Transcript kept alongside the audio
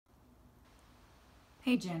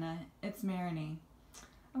Hey Jana, it's Marigny.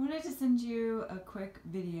 I wanted to send you a quick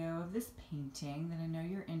video of this painting that I know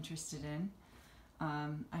you're interested in.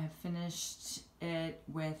 I have finished it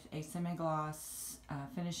with a semi-gloss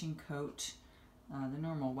finishing coat. The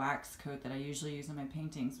normal wax coat that I usually use on my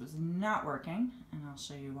paintings was not working, and I'll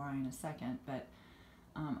show you why in a second, but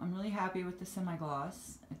I'm really happy with the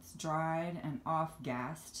semi-gloss. It's dried and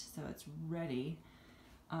off-gassed, so it's ready.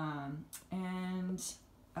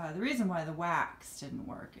 The reason why the wax didn't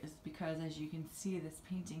work is because, as you can see, this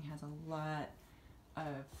painting has a lot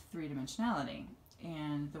of three-dimensionality,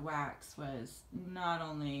 and the wax was not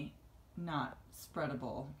only not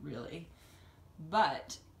spreadable really,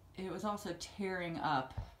 but it was also tearing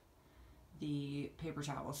up the paper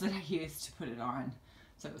towels that I used to put it on,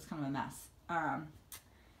 so it was kind of a mess.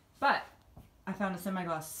 But I found a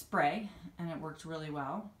semi-gloss spray and it worked really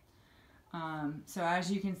well. So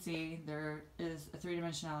as you can see, there is a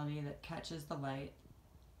three-dimensionality that catches the light.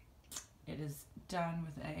 It is done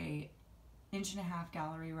with a 1.5-inch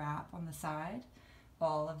gallery wrap on the side.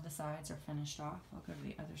 All of the sides are finished off. I'll go to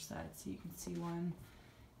the other side so you can see one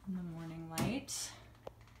in the morning light.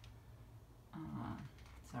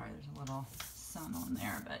 Sorry, there's a little sun on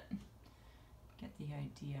there, but get the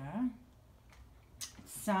idea.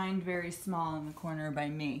 It's signed very small in the corner by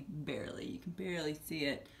me, barely. You can barely see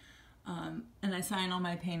it. And I sign all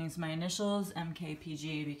my paintings my initials,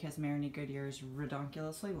 MKPG, because Marigny Goodyear is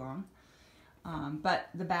redonkulously long. But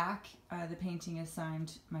the back, the painting is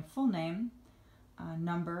signed my full name,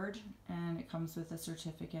 numbered, and it comes with a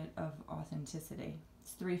certificate of authenticity.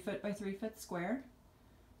 It's 3 foot by 3 foot square,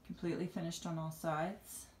 completely finished on all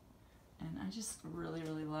sides. And I just really,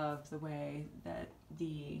 really love the way that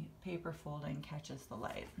the paper folding catches the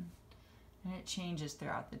light. And it changes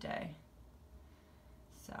throughout the day.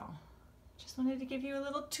 So, just wanted to give you a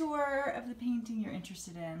little tour of the painting you're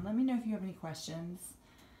interested in. Let me know if you have any questions.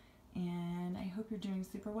 And I hope you're doing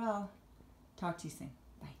super well. Talk to you soon.